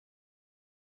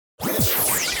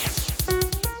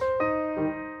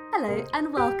Hello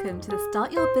and welcome to the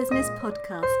Start Your Business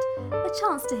podcast, a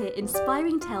chance to hear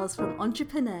inspiring tales from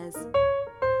entrepreneurs.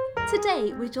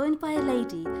 Today we're joined by a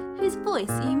lady whose voice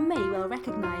you may well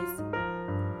recognise.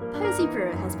 Posy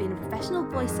Brewer has been a professional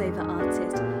voiceover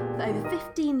artist for over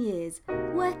 15 years,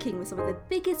 working with some of the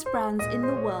biggest brands in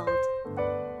the world.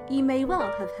 You may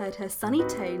well have heard her sunny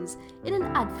tones in an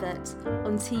advert,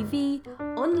 on TV,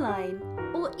 online,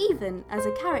 or even as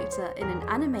a character in an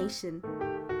animation.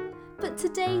 But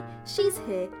today, she's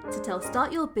here to tell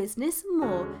Start Your Business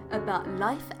more about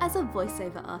life as a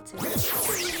voiceover artist.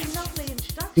 Really lovely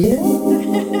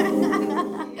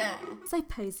introduction. So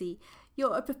Posy,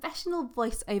 you're a professional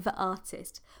voiceover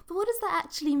artist, but what does that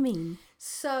actually mean?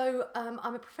 So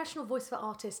I'm a professional voiceover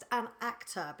artist and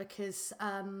actor because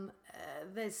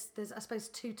there's I suppose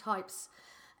two types,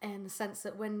 in the sense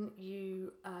that when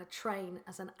you train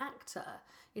as an actor,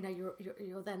 you know,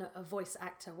 you're then a voice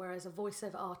actor, whereas a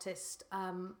voiceover artist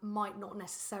might not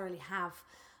necessarily have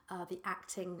the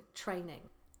acting training.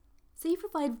 So you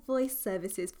provide voice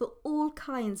services for all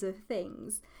kinds of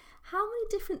things. How many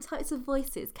different types of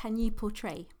voices can you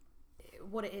portray?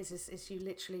 What it is you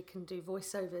literally can do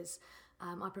voiceovers.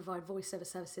 I provide voiceover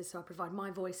services, so I provide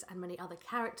my voice and many other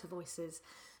character voices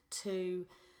to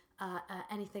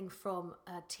anything from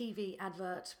a TV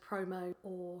advert promo,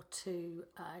 or to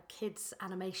a kids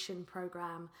animation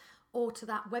program, or to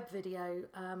that web video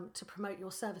to promote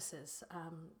your services,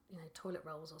 toilet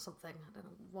rolls or something. I don't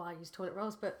know why I use toilet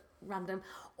rolls, but random.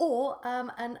 Or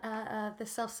the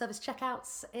self-service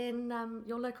checkouts in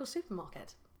your local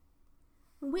supermarket.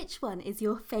 Which one is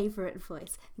your favourite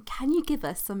voice? Can you give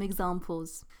us some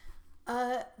examples?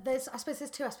 I suppose there's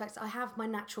two aspects. I have my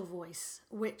natural voice,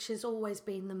 which has always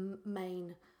been the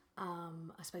main,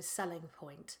 selling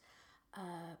point,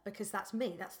 because that's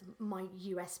me. That's my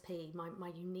USP, my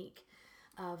unique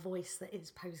voice that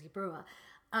is Posy Brewer.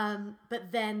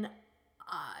 But then,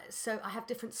 so I have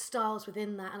different styles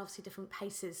within that, and obviously different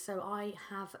paces. So I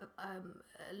have a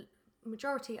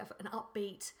majority of an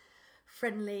upbeat,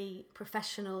 friendly,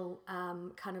 professional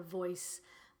kind of voice,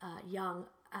 young.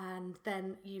 And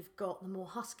then you've got the more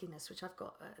huskiness, which I've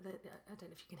got, I don't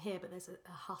know if you can hear, but there's a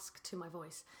husk to my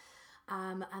voice.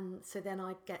 And so then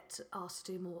I get asked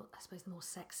to do more, I suppose, the more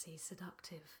sexy,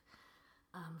 seductive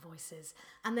voices.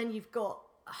 And then you've got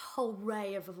a whole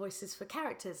array of voices for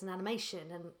characters and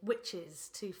animation, and witches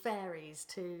to fairies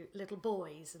to little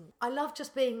boys. And I love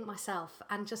just being myself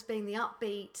and just being the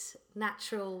upbeat,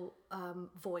 natural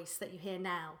voice that you hear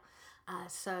now.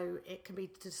 So it can be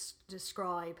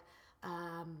describe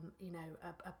a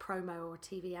promo or a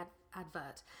TV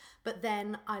advert. But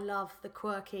then I love the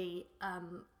quirky,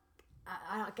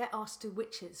 I get asked to do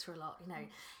witches for a lot, hello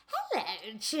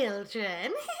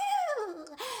children.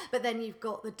 But then you've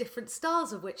got the different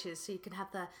styles of witches, so you can have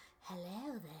the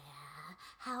hello there,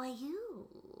 how are you?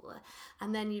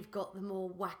 And then you've got the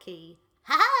more wacky,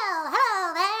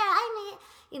 hello there,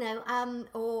 and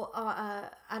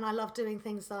I love doing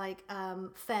things like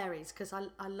fairies, because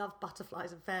I love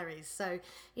butterflies and fairies. So,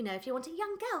 if you want a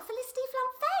young girl, Felicity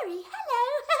Flump Fairy,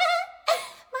 hello,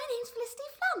 my name's Felicity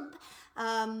Flump.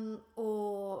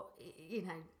 Or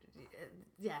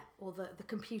the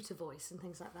computer voice and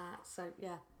things like that. So,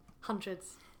 yeah,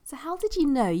 hundreds. So how did you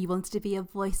know you wanted to be a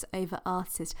voiceover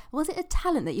artist? Was it a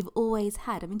talent that you've always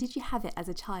had? I mean, did you have it as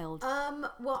a child?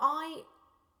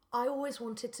 I always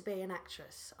wanted to be an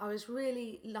actress. I was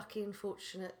really lucky and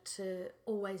fortunate to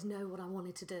always know what I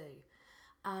wanted to do.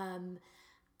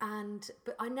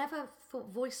 But I never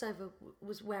thought voiceover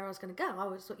was where I was going to go. I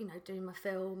was, doing my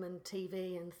film and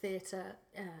TV and theatre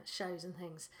shows and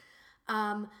things.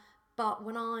 But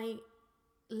when I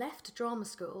left drama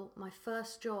school, my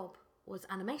first job was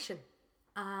animation.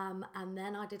 And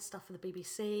then I did stuff for the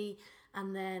BBC,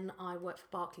 and then I worked for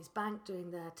Barclays Bank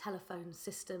doing their telephone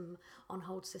system, on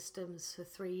hold systems for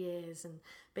 3 years, and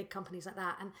big companies like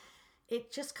that. And it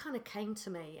just kind of came to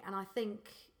me, and I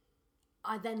think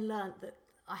I then learnt that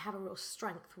I have a real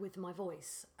strength with my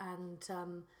voice, and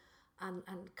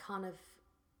kind of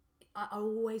I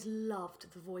always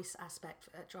loved the voice aspect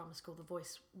at drama school, the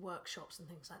voice workshops and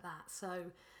things like that.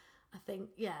 So I think,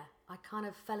 I kind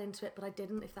of fell into it, but I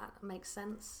didn't, if that makes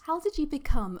sense. How did you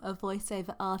become a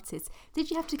voiceover artist? Did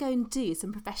you have to go and do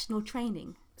some professional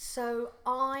training? So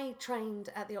I trained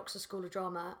at the Oxford School of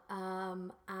Drama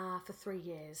for 3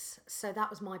 years. So that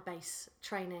was my base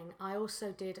training. I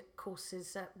also did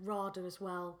courses at RADA as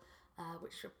well,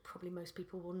 which probably most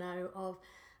people will know of.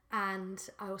 And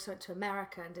I also went to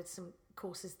America and did some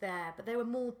courses there, but they were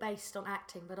more based on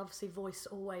acting, but obviously voice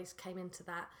always came into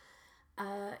that.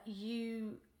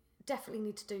 You definitely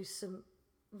need to do some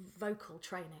vocal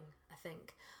training, I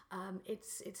think.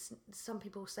 It's some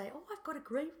people say, oh, I've got a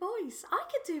great voice, I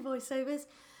can do voiceovers.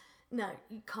 No,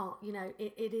 you can't.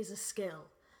 It is a skill.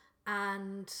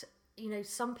 And,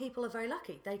 some people are very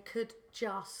lucky. They could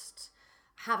just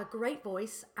have a great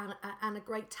voice and a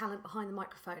great talent behind the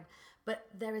microphone. But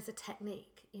there is a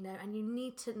technique, and you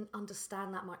need to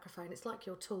understand that microphone. It's like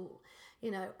your tool.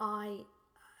 I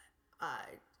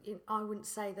wouldn't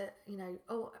say that,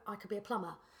 oh, I could be a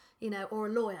plumber, or a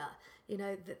lawyer,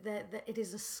 that it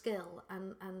is a skill,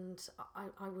 and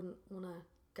I wouldn't want to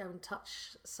go and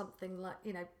touch something like,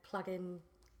 plug in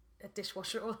a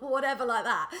dishwasher or whatever like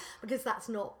that, because that's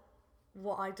not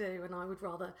what I do, and I would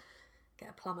rather get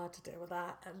a plumber to deal with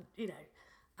that,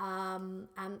 and,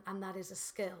 and that is a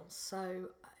skill. So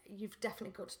you've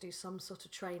definitely got to do some sort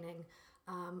of training,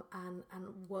 and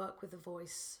work with the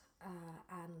voice,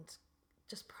 and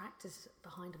just practice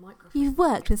behind a microphone. You've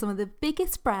worked with some of the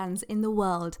biggest brands in the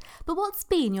world, but what's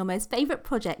been your most favourite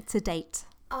project to date?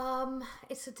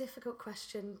 It's a difficult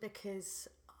question because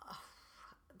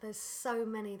there's so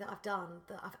many that I've done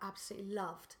that I've absolutely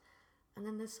loved, and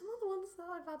then there's some other ones that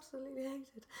I've absolutely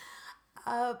hated.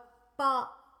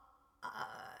 But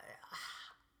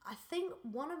I think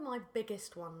one of my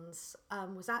biggest ones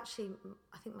was actually,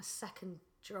 I think, my second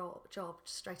job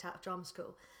straight out of drama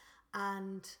school,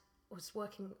 and was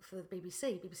working for the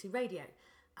BBC Radio,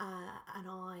 and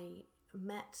I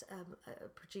met a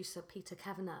producer, Peter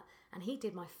Kavanagh, and he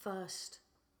did my first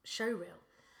showreel,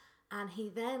 and he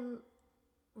then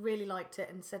really liked it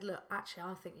and said, look, actually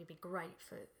I think you'd be great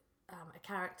for a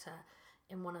character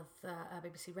in one of the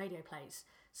BBC Radio plays.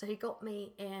 So he got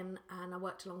me in, and I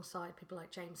worked alongside people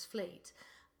like James Fleet,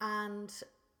 and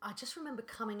I just remember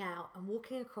coming out and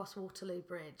walking across Waterloo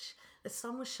Bridge. The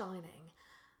sun was shining,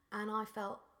 and I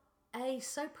felt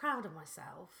so proud of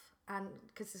myself, and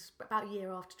because it's about a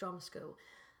year after drama school,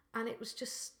 and it was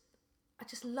just, I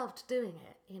just loved doing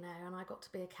it, and I got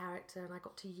to be a character, and I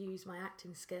got to use my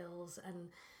acting skills,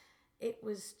 and it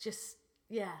was just,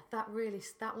 that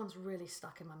one's really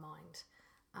stuck in my mind,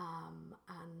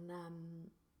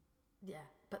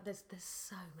 but there's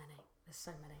so many,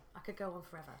 I could go on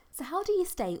forever. So how do you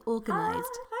stay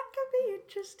organised? That could be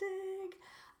interesting.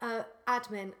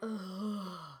 Admin,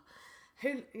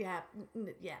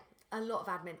 a lot of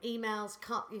admin, emails,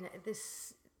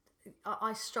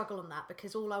 I struggle on that,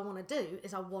 because all I want to do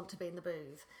is I want to be in the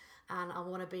booth, and I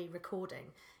want to be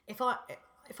recording. If I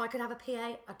could have a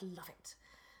PA, I'd love it.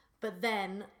 But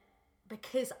then,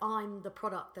 because I'm the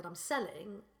product that I'm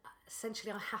selling,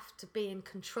 essentially I have to be in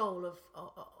control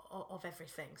of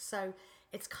everything. So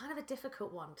it's kind of a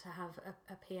difficult one to have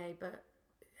a PA,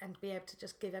 and be able to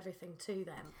just give everything to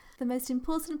them. The most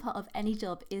important part of any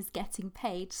job is getting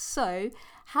paid. So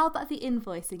how about the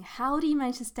invoicing? How do you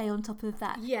manage to stay on top of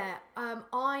that? Yeah,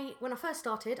 when I first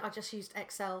started, I just used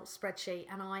Excel spreadsheet,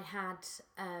 and I had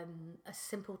a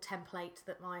simple template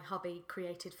that my hubby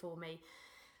created for me.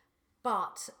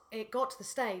 But it got to the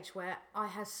stage where I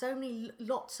had so many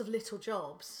lots of little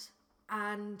jobs,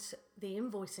 and the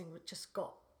invoicing just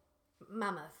got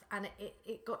mammoth, and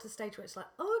it got to the stage where it's like,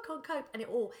 oh, I can't cope, and it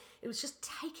was just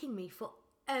taking me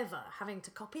forever, having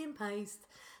to copy and paste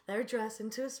their address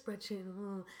into a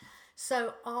spreadsheet.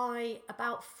 So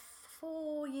about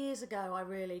 4 years ago, I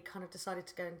really kind of decided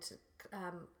to go into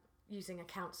using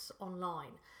accounts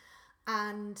online,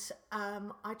 and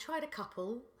I tried a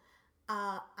couple,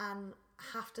 and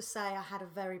have to say I had a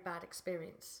very bad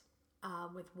experience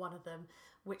with one of them,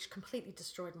 which completely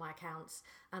destroyed my accounts,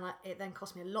 and it then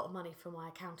cost me a lot of money for my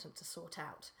accountant to sort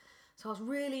out. So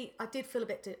I did feel a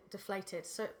bit deflated.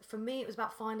 So for me, it was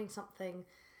about finding something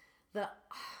that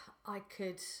I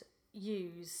could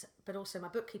use, but also my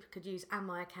bookkeeper could use, and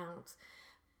my accounts,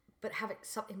 but have it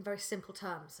in very simple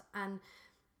terms. And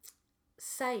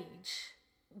Sage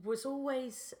was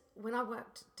always, when I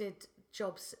did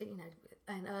jobs, in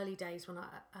early days when I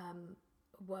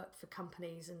worked for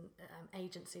companies and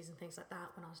agencies and things like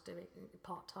that, when I was doing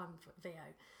part-time for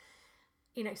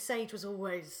VO, Sage was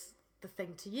always the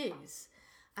thing to use.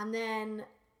 And then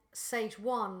Sage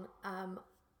 1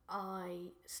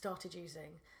 I started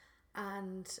using,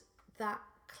 and that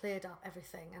cleared up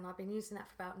everything, and I've been using that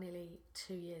for about nearly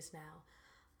 2 years now,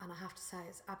 and I have to say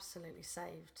it's absolutely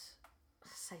saved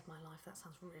my life. That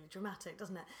sounds really dramatic,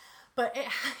 doesn't it? But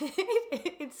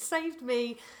it saved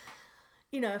me,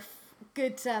 a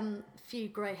good few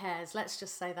grey hairs, let's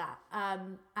just say that.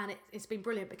 And it's been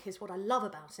brilliant, because what I love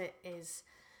about it is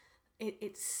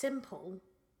it's simple,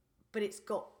 but it's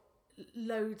got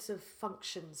loads of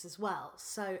functions as well.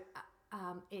 So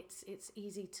it's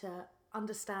easy to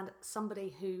understand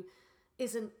somebody who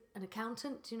isn't an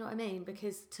accountant, do you know what I mean?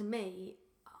 Because to me,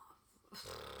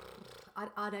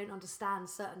 I don't understand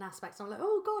certain aspects. I'm like,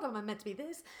 oh God, am I meant to be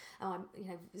this? Am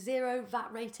I, zero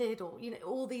VAT rated, or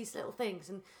all these little things,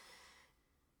 and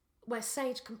where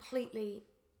Sage completely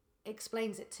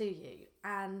explains it to you,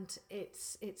 and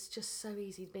it's just so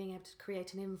easy being able to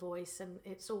create an invoice, and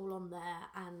it's all on there,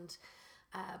 and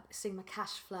seeing my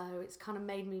cash flow. It's kind of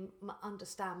made me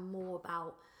understand more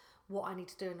about what I need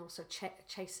to do, and also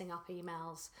chasing up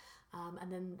emails.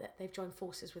 And then they've joined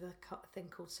forces with a thing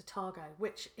called Satago,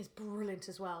 which is brilliant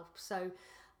as well. So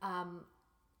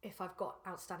if I've got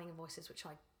outstanding invoices, which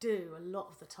I do a lot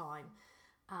of the time,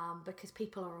 because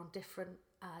people are on different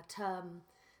term,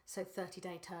 so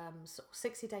 30-day terms or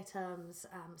 60-day terms.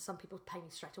 Some people pay me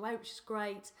straight away, which is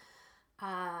great.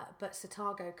 But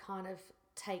Satago kind of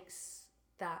takes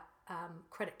that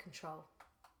credit control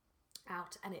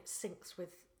out, and it syncs with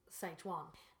Sage 1.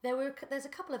 There's a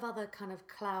couple of other kind of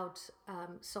cloud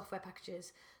software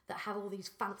packages that have all these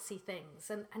fancy things,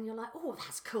 and you're like, oh,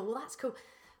 that's cool.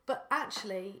 But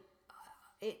actually,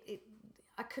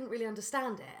 I couldn't really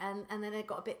understand it, and then it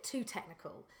got a bit too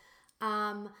technical.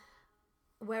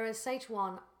 Whereas Sage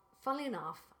 1, funnily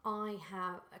enough, I'm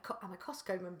a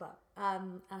Costco member,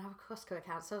 and I have a Costco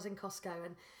account, so I was in Costco,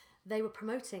 and they were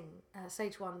promoting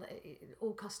Sage 1.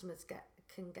 All customers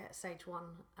can get Sage 1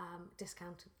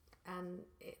 discounted, and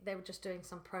they were just doing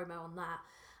some promo on that,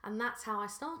 and that's how I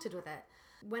started with it.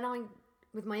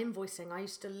 With my invoicing, I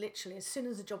used to literally, as soon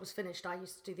as the job was finished, I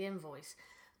used to do the invoice,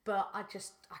 but I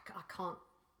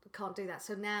can't do that.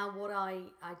 So now what I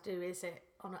do is it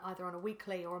either on a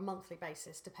weekly or a monthly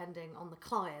basis, depending on the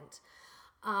client.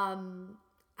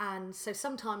 And so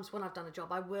sometimes when I've done a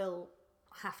job, I will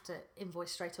have to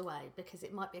invoice straight away, because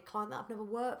it might be a client that I've never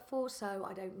worked for, so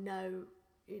I don't know,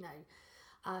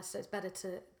 so it's better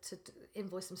to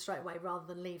invoice them straight away rather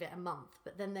than leave it a month.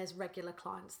 But then there's regular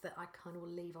clients that I kind of will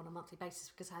leave on a monthly basis,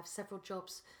 because I have several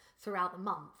jobs throughout the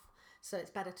month. So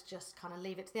it's better to just kind of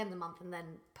leave it to the end of the month and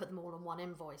then put them all on one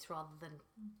invoice rather than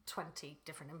 20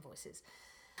 different invoices.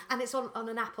 And it's on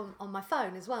an app on my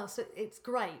phone as well. So it's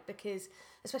great, because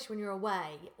especially when you're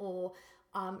away, or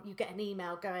you get an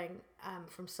email going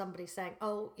from somebody saying,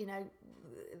 oh,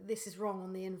 this is wrong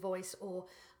on the invoice, or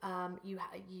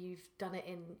you've done it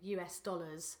in US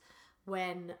dollars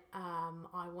when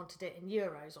I wanted it in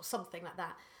euros, or something like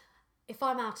that. If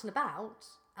I'm out and about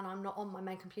and I'm not on my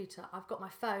main computer, I've got my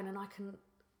phone, and I can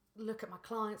look at my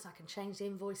clients, I can change the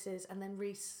invoices and then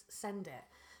resend it.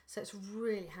 So it's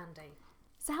really handy.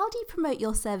 So how do you promote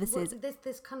your services? Well,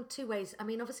 there's kind of two ways. I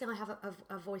mean, obviously I have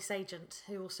a voice agent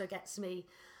who also gets me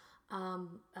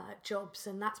jobs,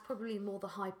 and that's probably more the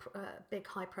big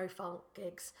high profile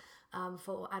gigs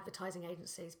for advertising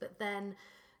agencies. But then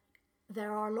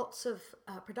there are lots of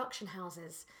production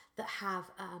houses that have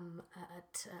a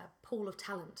pool of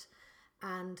talent,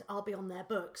 and I'll be on their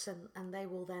books, and they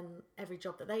will then, every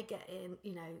job that they get in,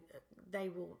 they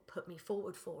will put me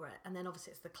forward for it. And then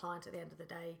obviously it's the client at the end of the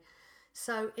day.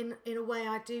 So in a way,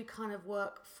 I do kind of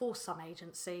work for some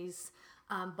agencies,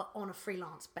 but on a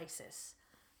freelance basis,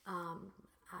 and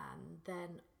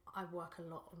then I work a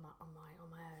lot on my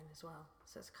own as well.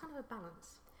 So it's kind of a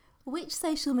balance. Which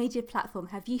social media platform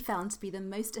have you found to be the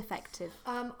most effective?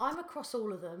 I'm across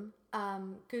all of them: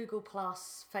 Google+,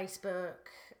 Facebook,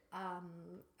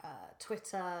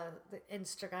 Twitter,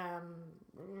 Instagram,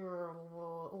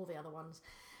 all the other ones.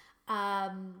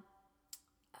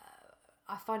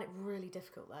 I find it really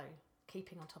difficult though,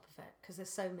 keeping on top of it, because there's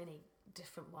so many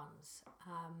different ones,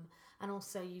 and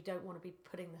also you don't want to be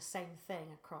putting the same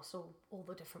thing across all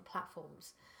the different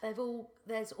platforms.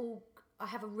 I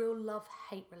have a real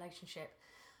love-hate relationship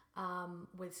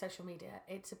with social media.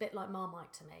 It's a bit like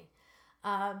Marmite to me.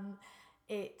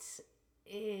 It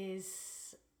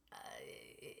is.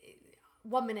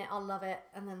 1 minute I'll love it,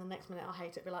 and then the next minute I'll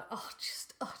hate it. Be like,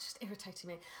 just irritating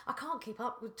me. I can't keep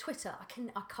up with Twitter. I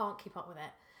can't keep up with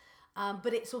it.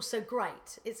 But it's also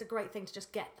great. It's a great thing to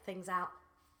just get things out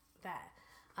there.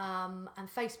 And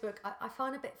Facebook, I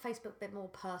find Facebook a bit more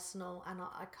personal, and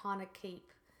I kind of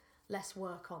keep less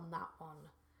work on that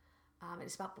one.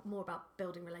 It's more about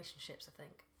building relationships, I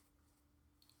think.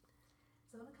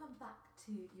 So I want to come back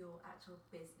to your actual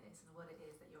business and what it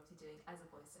is that you're obviously doing as a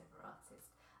voiceover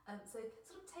artist. So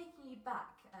sort of taking you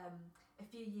back a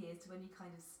few years to when you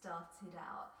kind of started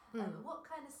out, what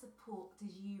kind of support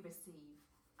did you receive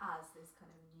as this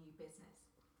kind of new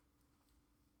business?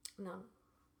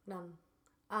 None.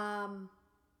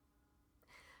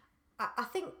 I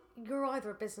think you're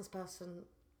either a business person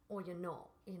or you're not,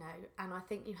 and I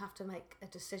think you have to make a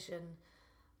decision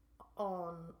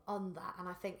on that. And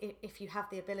I think if you have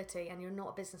the ability and you're not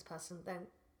a business person, then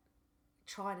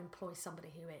try and employ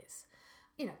somebody who is.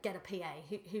 get a PA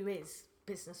who is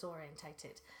business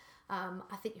orientated.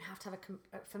 I think you have to have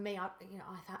for me, I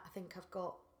think I've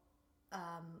got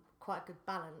quite a good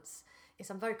balance.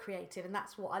 I'm very creative, and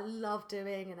that's what I love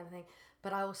doing and everything,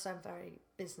 but I also am very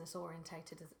business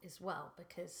orientated as well,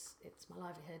 because it's my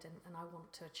livelihood, and I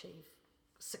want to achieve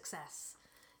success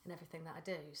in everything that I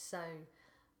do. So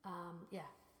yeah.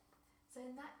 So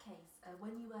in that case,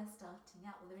 when you were starting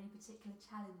out, were there any particular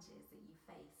challenges that you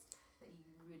faced that you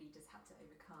really just had to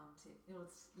overcome in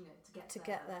order to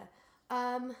get there?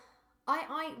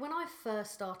 I when I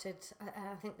first started,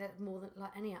 I think that more than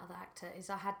like any other actor, is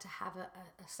I had to have a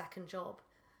second job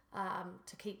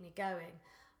to keep me going,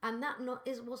 and that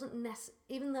wasn't necessary.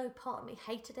 Even though part of me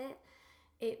hated it,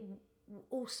 it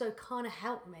also kind of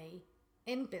helped me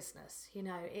in business.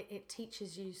 It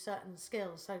teaches you certain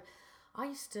skills. So I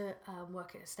used to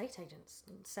work at estate agents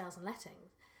in sales and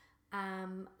lettings,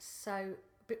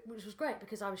 which was great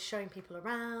because I was showing people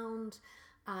around,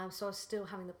 so I was still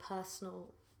having the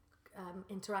personal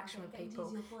interaction with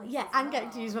people. Getting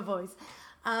to use my voice.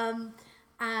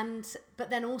 But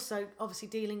then also obviously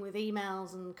dealing with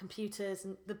emails and computers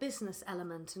and the business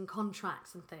element and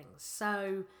contracts and things.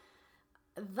 So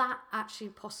that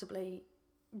actually possibly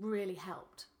really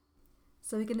helped.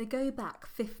 So we're going to go back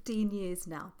 15 years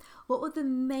now. What were the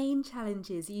main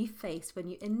challenges you faced when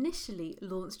you initially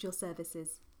launched your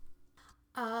services?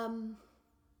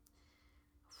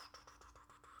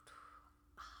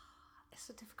 It's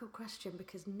a difficult question,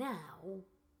 because now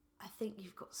I think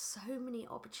you've got so many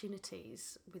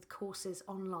opportunities with courses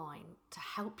online to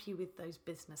help you with those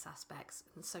business aspects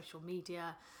and social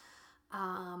media,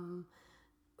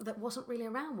 that wasn't really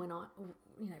around when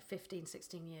 15,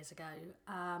 16 years ago,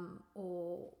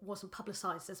 or wasn't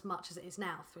publicised as much as it is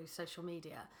now through social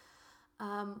media.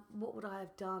 What would I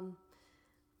have done?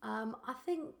 I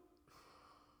think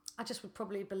I just would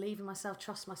probably believe in myself,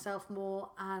 trust myself more,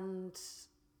 and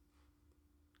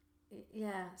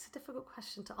yeah, it's a difficult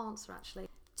question to answer, actually.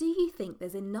 Do you think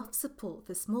there's enough support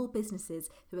for small businesses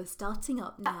who are starting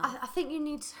up now? I think you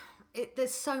need...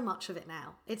 there's so much of it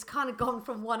now. It's kind of gone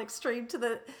from one extreme to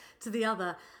the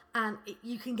other, and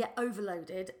you can get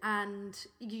overloaded and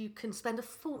you can spend a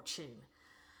fortune.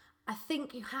 I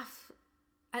think you have...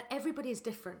 everybody is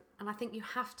different, and I think you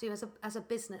have to, as a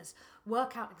business,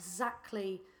 work out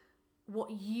exactly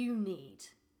what you need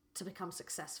to become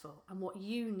successful and what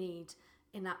you need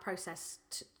in that process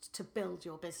to build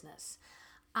your business,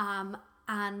 and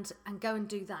go and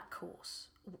do that course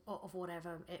of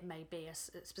whatever it may be, a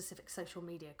specific social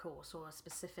media course or a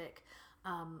specific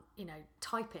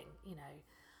typing,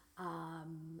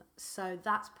 so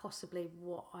that's possibly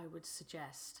what I would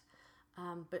suggest,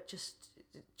 but just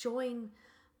join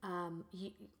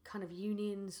kind of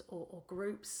unions or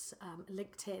groups.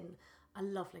 LinkedIn, I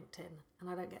love LinkedIn, and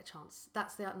I don't get a chance.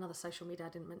 That's another social media I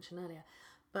didn't mention earlier.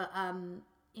 But,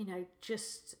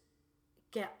 just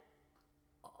get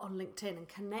on LinkedIn and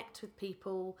connect with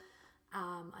people,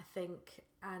 I think,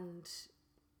 and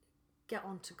get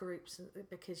onto groups,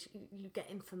 because you get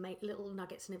little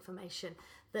nuggets and information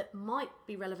that might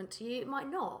be relevant to you, it might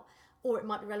not, or it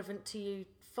might be relevant to you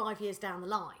 5 years down the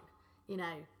line,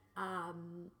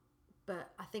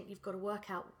 but I think you've got to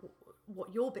work out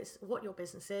what your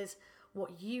business is,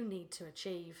 what you need to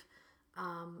achieve,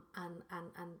 and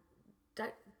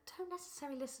don't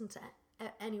necessarily listen to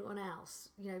anyone else.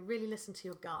 Really listen to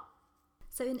your gut.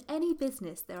 So in any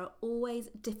business, there are always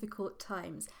difficult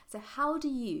times. So how do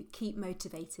you keep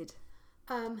motivated?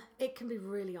 It can be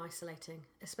really isolating,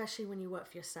 especially when you work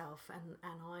for yourself. And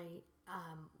I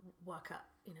work at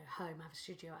home. I have a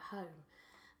studio at home,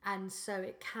 and so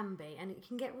it can be, and it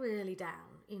can get really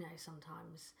down.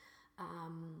 Sometimes,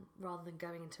 rather than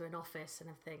going into an office and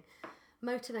everything.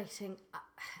 Motivating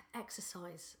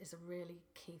exercise is a really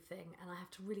key thing, and I have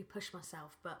to really push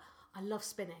myself. But I love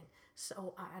spinning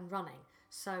and running,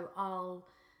 so I'll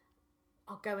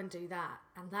go and do that,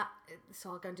 so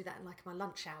I'll go and do that in like my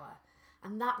lunch hour,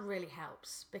 and that really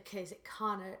helps because it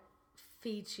kind of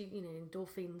feeds you,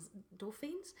 endorphins,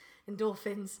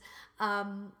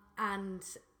 and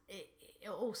it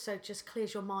also just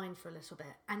clears your mind for a little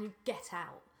bit, and you get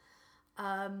out.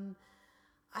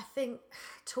 I think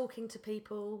talking to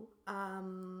people,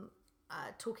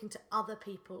 talking to other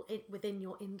people within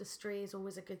your industry is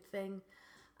always a good thing,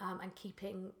 and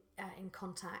keeping in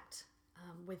contact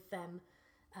with them.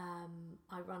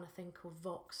 I run a thing called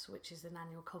Vox, which is an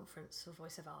annual conference for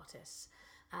voiceover artists,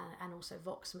 and also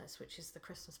Voxmas, which is the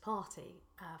Christmas party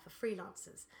for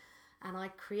freelancers. And I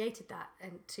created that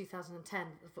in 2010,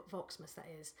 Voxmas that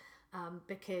is,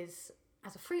 because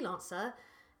as a freelancer,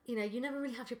 you never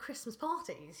really have your Christmas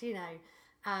parties,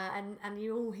 and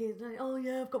you all hear, like, oh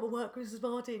yeah, I've got my work Christmas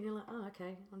party, and you're like, oh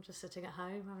okay, I'm just sitting at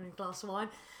home having a glass of wine.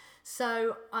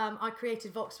 So I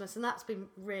created Voxmas, and that's been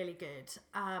really good.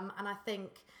 And I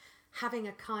think having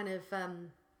a kind of a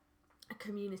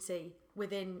community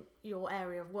within your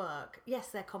area of work, yes,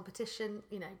 they're competition,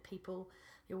 people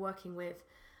you're working with,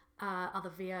 other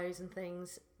VOs and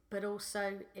things, but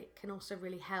also it can also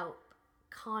really help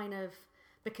kind of,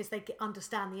 because they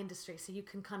understand the industry, so you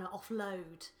can kind of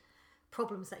offload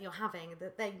problems that you're having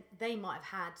that they might have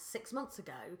had 6 months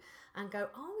ago, and go,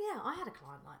 oh yeah, I had a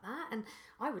client like that, and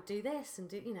I would do this and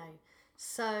do,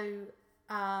 so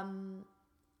I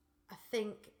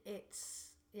think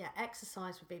it's,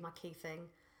 exercise would be my key thing,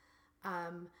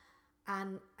 and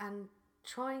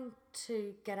trying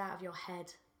to get out of your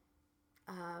head,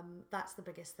 that's the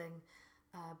biggest thing,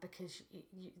 because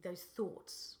those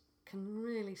thoughts can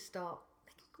really start,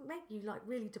 make you like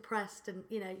really depressed, and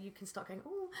you can start going,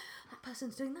 oh, that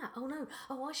person's doing that, oh no,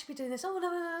 oh I should be doing this, oh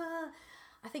no.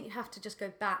 I think you have to just go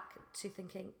back to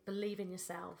thinking, believe in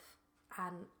yourself,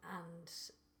 and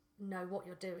know what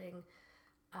you're doing,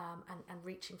 and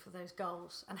reaching for those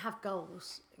goals, and have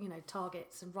goals,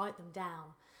 targets, and write them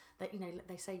down. That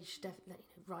they say you should definitely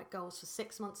write goals for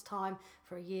 6 months' time,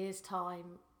 for a year's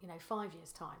time, 5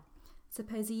 years' time. So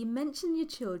Posy, you mentioned your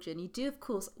children. You do, of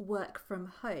course, work from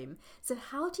home. So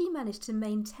how do you manage to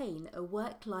maintain a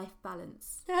work-life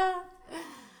balance? I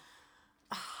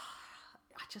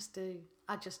just do.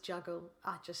 I just juggle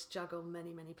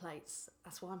many, many plates.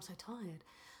 That's why I'm so tired.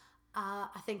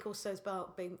 I think also as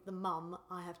about being the mum,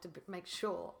 I have to make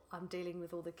sure I'm dealing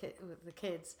with all the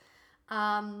kids.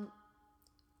 I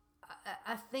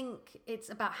think it's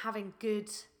about having good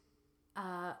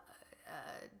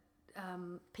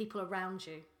people around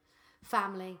you,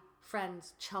 family,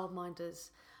 friends, childminders,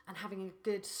 and having a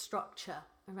good structure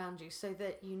around you, so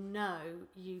that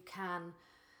you can,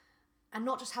 and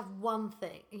not just have one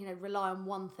thing, rely on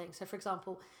one thing. So for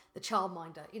example, the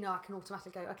childminder, I can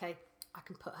automatically go, okay, I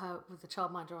can put her with the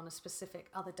childminder on a specific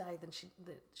other day than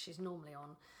she's normally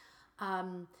on,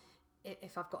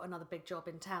 if I've got another big job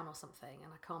in town or something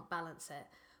and I can't balance it,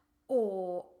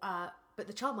 or but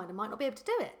the childminder might not be able to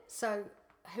do it, so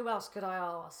who else could I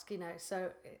ask?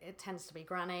 So it tends to be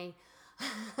Granny,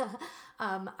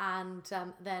 and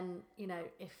then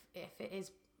if it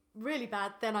is really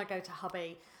bad, then I go to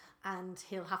hubby, and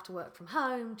he'll have to work from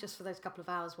home just for those couple of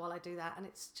hours while I do that, and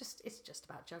it's just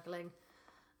about juggling,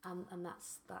 and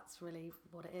that's really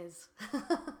what it is.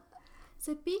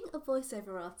 So being a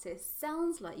voiceover artist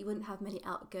sounds like you wouldn't have many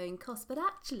outgoing costs, but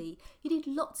actually you need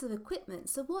lots of equipment.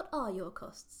 So what are your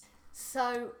costs?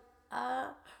 So,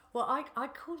 well, I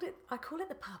call it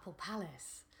the Purple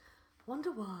Palace.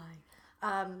 Wonder why?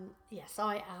 Yes,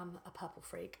 I am a purple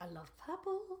freak. I love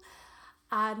purple,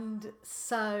 and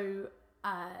so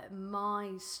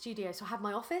my studio. So I have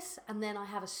my office, and then I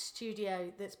have a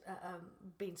studio that's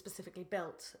been specifically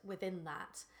built within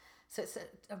that. So it's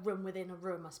a room within a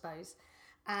room, I suppose.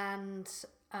 And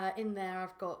in there,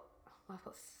 I've got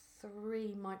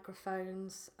 3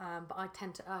 microphones, but I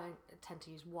tend to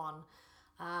use one.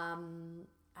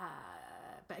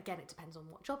 But again, it depends on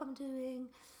what job I'm doing.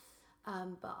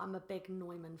 But I'm a big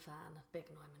Neumann fan.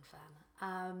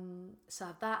 So I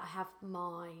have that. I have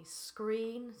my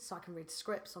screen, so I can read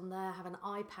scripts on there. I have an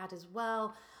iPad as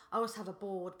well. I also have a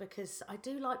board, because I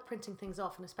do like printing things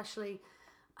off, and especially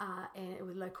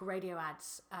with local radio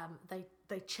ads, they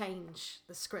change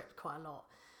the script quite a lot,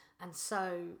 and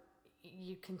so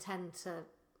you can tend to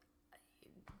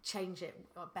change it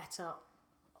better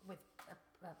with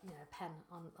a pen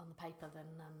on the paper than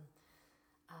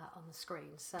on the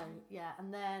screen. So yeah,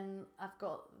 and then I've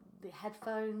got the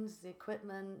headphones, the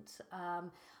equipment,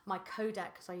 my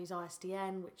codec, because I use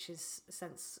ISDN, which is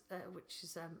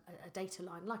a data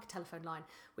line, like a telephone line,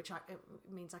 which it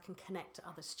means I can connect to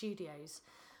other studios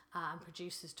and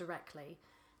producers directly,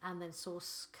 and then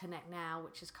Source Connect Now,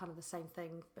 which is kind of the same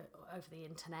thing but over the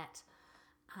internet,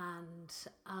 and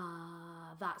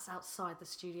that's outside the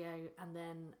studio. And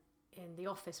then in the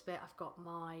office bit, I've got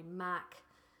my Mac,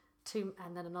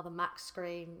 and then another Mac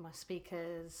screen, my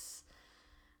speakers,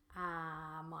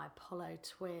 my Apollo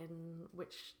Twin,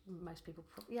 which most people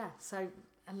so,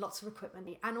 and lots of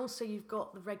equipment. And also you've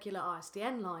got the regular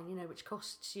ISDN line, which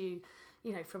costs you,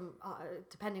 from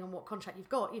depending on what contract you've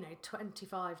got,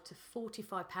 £25 to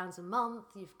 £45 a month.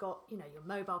 You've got, your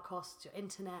mobile costs, your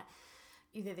internet,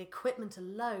 the equipment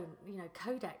alone,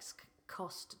 codecs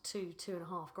cost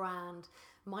 $2.5 grand.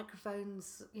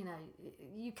 Microphones,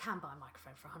 you can buy a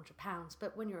microphone for £100,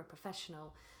 but when you're a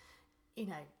professional,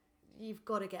 you've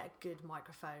got to get a good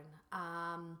microphone.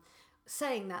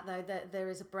 Saying that though, there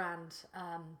is a brand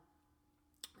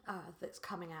that's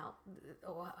coming out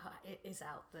or is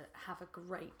out that have a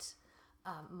great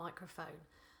microphone,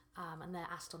 and they're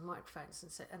Aston microphones,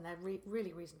 and they're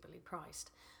really reasonably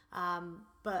priced.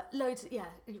 But loads,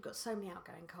 you've got so many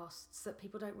outgoing costs that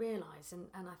people don't realise, and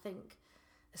I think,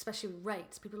 especially with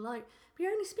rates, people are like, but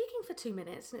you're only speaking for 2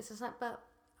 minutes, and it's just like, but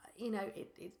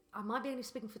I might be only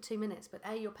speaking for 2 minutes, but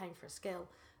A, you're paying for a skill,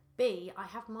 B, I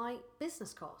have my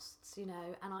business costs, and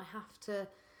I have to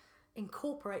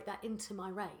incorporate that into my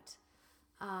rate.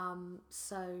 There's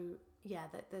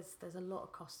a lot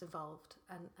of costs involved,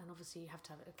 and obviously you have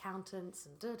to have accountants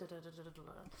and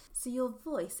So your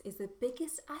voice is the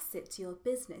biggest asset to your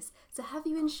business. So have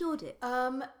you insured it?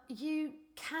 You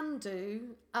can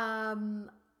do.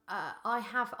 I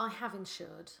have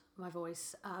insured my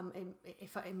voice.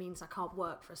 If it means I can't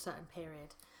work for a certain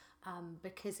period,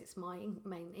 because it's my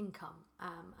main income,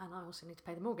 and I also need to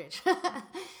pay the mortgage.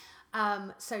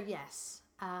 So yes,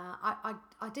 I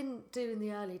didn't do in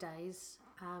the early days,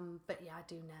 but yeah, I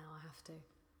do now. I have to.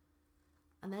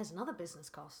 And there's another business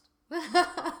cost.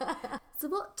 So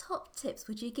what top tips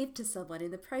would you give to someone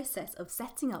in the process of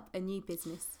setting up a new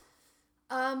business?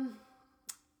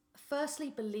 Firstly,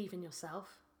 believe in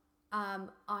yourself. I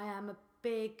am a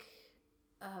big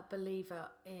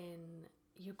believer in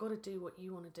you've got to do what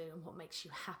you want to do and what makes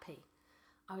you happy.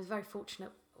 I was very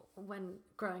fortunate when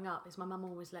growing up, is my mum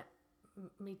always let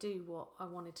me do what I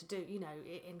wanted to do,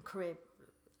 in career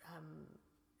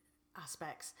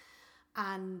aspects.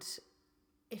 And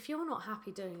if you're not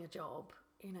happy doing a job,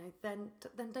 then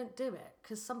don't do it,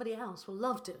 because somebody else will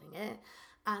love doing it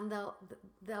and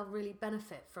they'll really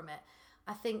benefit from it.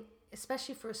 I think,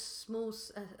 especially for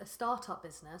a startup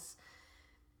business,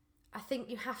 I think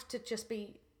you have to just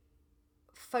be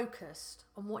focused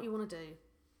on what you want to do,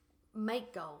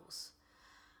 make goals,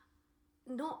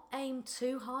 not aim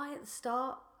too high at the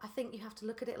start. I think you have to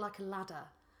look at it like a ladder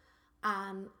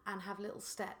and have little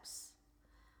steps.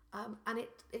 And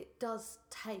it does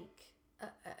take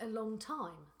a long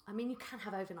time. I mean, you can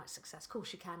have overnight success, of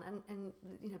course you can, and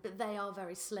but they are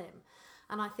very slim.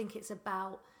 And I think it's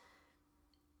about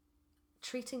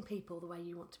treating people the way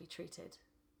you want to be treated.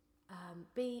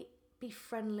 Be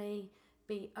friendly,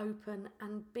 be open,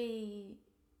 and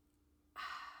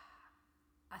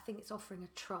I think it's offering a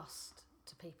trust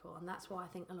to people, and that's why I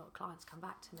think a lot of clients come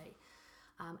back to me.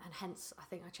 And hence, I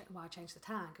think why I changed the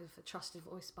tag of a trusted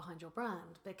voice behind your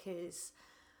brand, because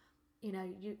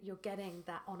you're getting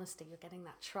that honesty, you're getting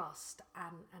that trust,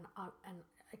 and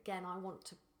again, I want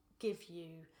to give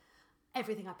you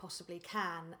everything I possibly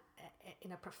can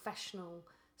in a professional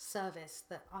service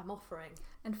that I'm offering.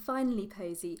 And finally,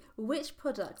 Posy, which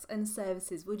products and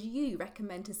services would you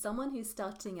recommend to someone who's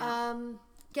starting out?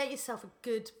 Get yourself a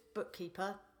good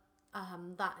bookkeeper.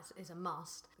 That is a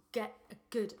must. Get a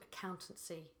good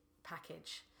accountancy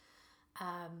package.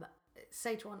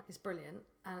 Sage One is brilliant,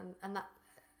 and that,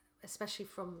 especially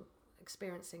from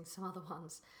experiencing some other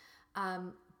ones.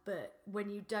 But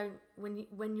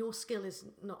when your skill is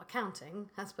not accounting,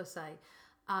 as per se,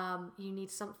 you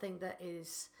need something that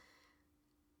is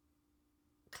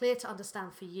clear to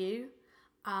understand for you,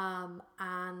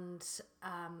 and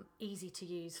easy to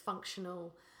use,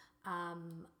 functional,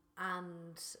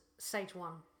 and Sage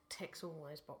One ticks all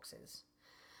those boxes.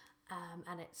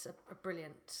 And it's a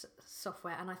brilliant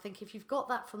software. And I think if you've got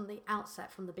that from the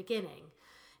outset, from the beginning,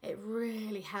 it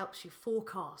really helps you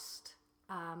forecast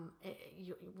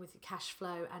with your cash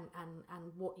flow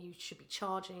and what you should be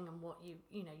charging and what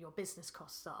your business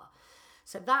costs are.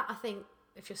 So that, I think,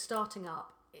 if you're starting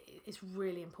up, is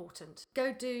really important.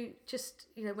 Go do just,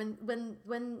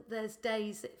 when there's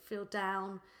days that feel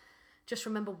down, just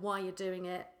remember why you're doing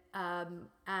it,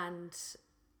 and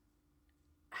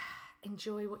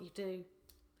enjoy what you do.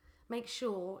 Make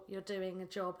sure you're doing a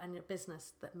job and your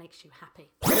business that makes you happy.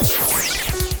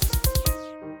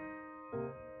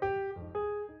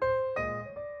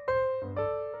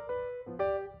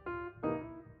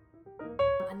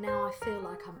 And now I feel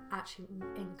like I'm actually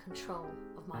in control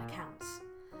of my accounts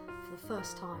for the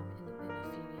first time in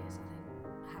a few years, I think.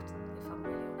 I have to, if I'm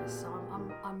really honest. So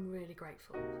I'm really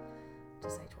grateful to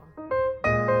Sage One.